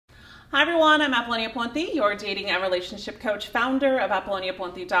Hi everyone, I'm Apollonia Ponti, your dating and relationship coach, founder of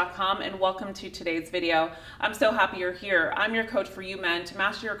ApolloniaPonti.com, and welcome to today's video. I'm so happy you're here. I'm your coach for you men to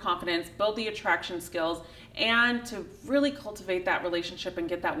master your confidence, build the attraction skills, and to really cultivate that relationship and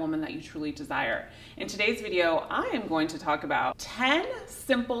get that woman that you truly desire. In today's video, I am going to talk about 10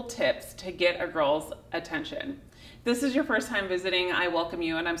 simple tips to get a girl's attention. If this is your first time visiting, I welcome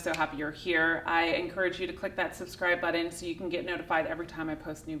you and I'm so happy you're here. I encourage you to click that subscribe button so you can get notified every time I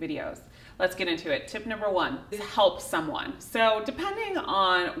post new videos. Let's get into it. Tip number one is help someone. So depending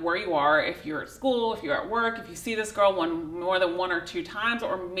on where you are, if you're at school, if you're at work, if you see this girl more than one or two times,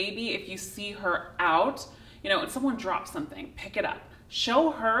 or maybe if you see her out, and someone drops something, pick it up.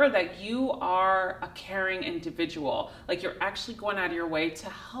 Show her that you are a caring individual, like you're actually going out of your way to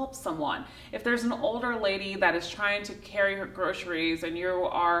help someone. If there's an older lady that is trying to carry her groceries and you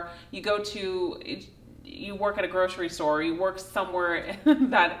work at a grocery store, you work somewhere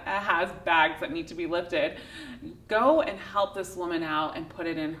that has bags that need to be lifted, go and help this woman out and put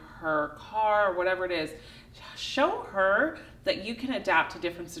it in her car or whatever it is. Show her that you can adapt to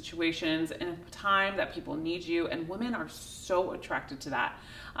different situations in a time that people need you, and women are so attracted to that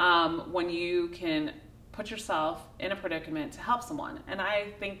when you can put yourself in a predicament to help someone. And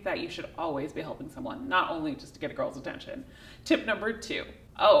I think that you should always be helping someone, not only just to get a girl's attention. Tip number two.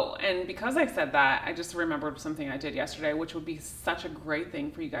 Oh, and because I said that, I just remembered something I did yesterday, which would be such a great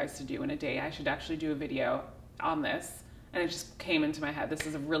thing for you guys to do in a date. I should actually do a video on this. And it just came into my head. This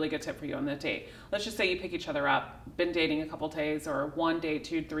is a really good tip for you on the date. Let's just say you pick each other up, been dating a couple days, or 1 day,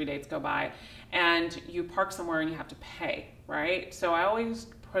 2, 3 dates go by, and you park somewhere and you have to pay, right? So I always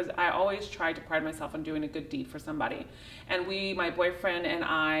try to pride myself on doing a good deed for somebody. And my boyfriend and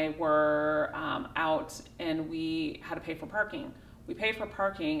I were out and we had to pay for parking. We paid for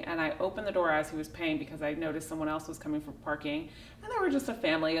parking and I opened the door as he was paying because I noticed someone else was coming for parking. And they were just a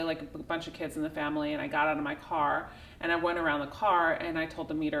family, like a bunch of kids in the family. And I got out of my car and I went around the car and I told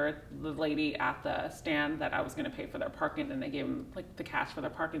the lady at the stand that I was going to pay for their parking, and they gave them like the cash for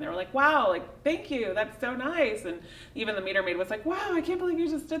their parking. They were like, wow, like, thank you. That's so nice. And even the meter maid was like, wow, I can't believe you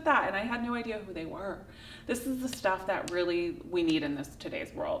just did that. And I had no idea who they were. This is the stuff that really we need in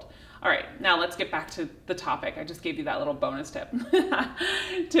today's world. All right, now let's get back to the topic. I just gave you that little bonus tip.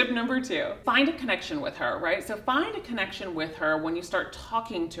 Tip number two, find a connection with her, right? So find a connection with her when you start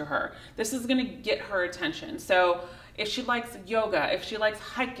talking to her. This is gonna get her attention. So if she likes yoga, if she likes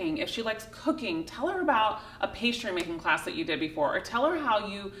hiking, if she likes cooking, tell her about a pastry making class that you did before, or tell her how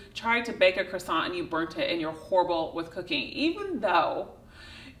you tried to bake a croissant and you burnt it and you're horrible with cooking. Even though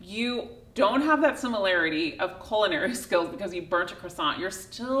you don't have that similarity of culinary skills because you burnt a croissant, you're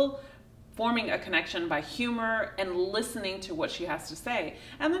still forming a connection by humor and listening to what she has to say.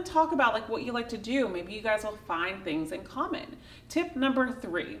 And then talk about like what you like to do. Maybe you guys will find things in common. Tip number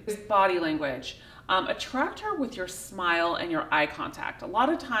three is body language. Attract her with your smile and your eye contact. A lot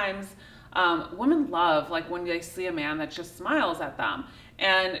of times women love like when they see a man that just smiles at them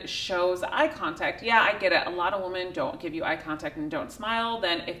and shows eye contact. Yeah, I get it. A lot of women don't give you eye contact and don't smile.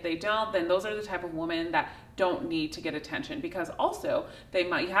 Then if they don't, then those are the type of women that don't need to get attention, because also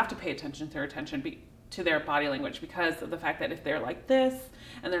you have to pay attention to their body language, because of the fact that if they're like this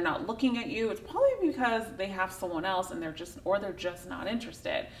and they're not looking at you, it's probably because they have someone else and they're just not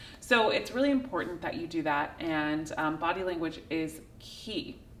interested. So it's really important that you do that, and body language is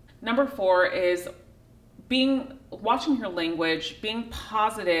key. Number four is watching your language, being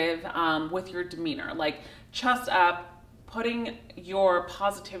positive with your demeanor, like chest up, putting your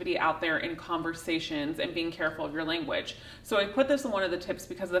positivity out there in conversations and being careful of your language. So I put this in one of the tips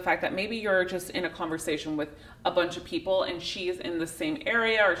because of the fact that maybe you're just in a conversation with a bunch of people and she's in the same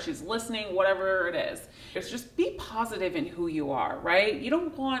area or she's listening, whatever it is. It's just be positive in who you are, right? You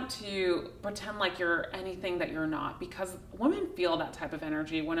don't want to pretend like you're anything that you're not, because women feel that type of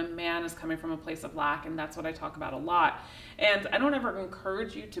energy when a man is coming from a place of lack, and that's what I talk about a lot. And I don't ever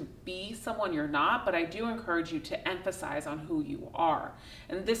encourage you to be someone you're not, but I do encourage you to emphasize on who you are.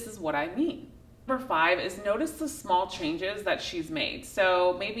 And this is what I mean. Number five is notice the small changes that she's made.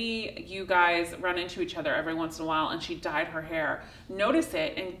 So maybe you guys run into each other every once in a while and she dyed her hair. Notice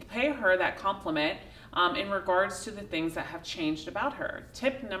it and pay her that compliment in regards to the things that have changed about her.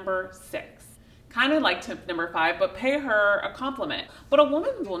 Tip number six. Kind of like tip number five, but pay her a compliment. But a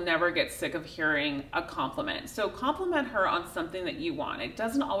woman will never get sick of hearing a compliment. So compliment her on something that you want. It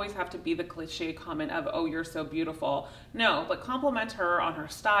doesn't always have to be the cliche comment of, oh, you're so beautiful. No, but compliment her on her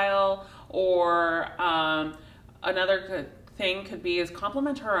style, or another good thing could be is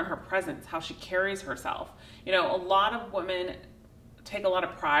compliment her on her presence, how she carries herself. A lot of women take a lot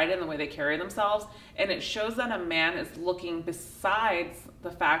of pride in the way they carry themselves, and it shows that a man is looking besides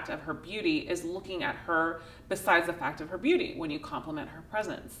the fact of her beauty, is looking at her besides the fact of her beauty when you compliment her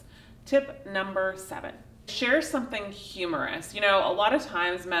presence. Tip number 7. Share something humorous. You know, a lot of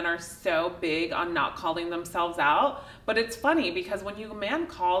times men are so big on not calling themselves out, but it's funny because when a man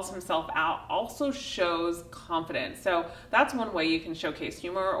calls himself out, also shows confidence. So that's one way you can showcase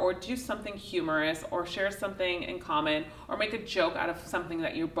humor, or do something humorous, or share something in common, or make a joke out of something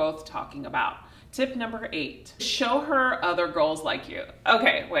that you're both talking about. Tip number 8, show her other girls like you.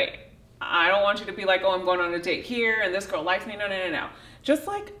 Okay, wait, I don't want you to be like, oh, I'm going on a date here and this girl likes me. No. Just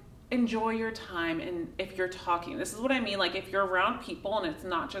like, enjoy your time. And if you're talking, this is what I mean, like if you're around people and it's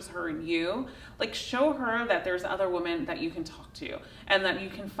not just her and you, like show her that there's other women that you can talk to and that you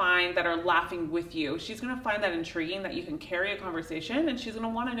can find that are laughing with you. She's going to find that intriguing, that you can carry a conversation, and she's going to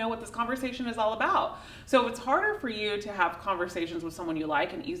want to know what this conversation is all about. So it's harder for you to have conversations with someone you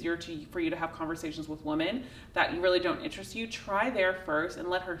like and easier for you to have conversations with women that you really don't interest you. Try there first and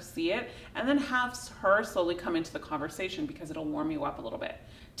let her see it, and then have her slowly come into the conversation because it'll warm you up a little bit.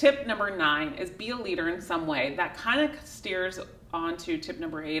 Tip number 9 is be a leader in some way. That kind of steers onto tip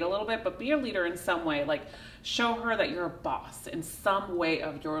number 8 a little bit, but be a leader in some way. Like show her that you're a boss in some way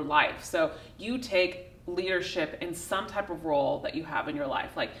of your life. So you take leadership in some type of role that you have in your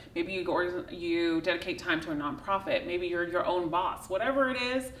life. Like maybe you dedicate time to a nonprofit. Maybe you're your own boss. Whatever it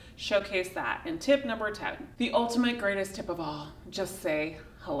is, showcase that. And tip number 10, the ultimate greatest tip of all, just say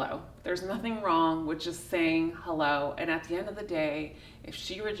hello. There's nothing wrong with just saying hello. And at the end of the day, if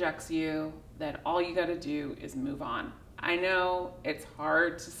she rejects you, then all you got to do is move on. I know it's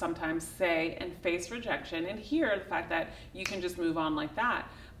hard to sometimes say and face rejection and hear the fact that you can just move on like that.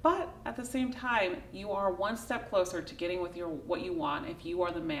 But at the same time, you are one step closer to getting with what you want if you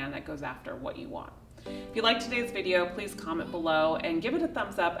are the man that goes after what you want. If you liked today's video, please comment below and give it a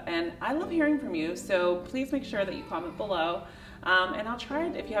thumbs up. And I love hearing from you, so please make sure that you comment below. And I'll try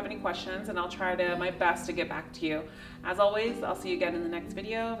it if you have any questions, and I'll try my best to get back to you. As always, I'll see you again in the next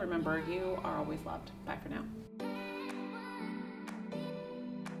video. Remember, you are always loved. Bye for now.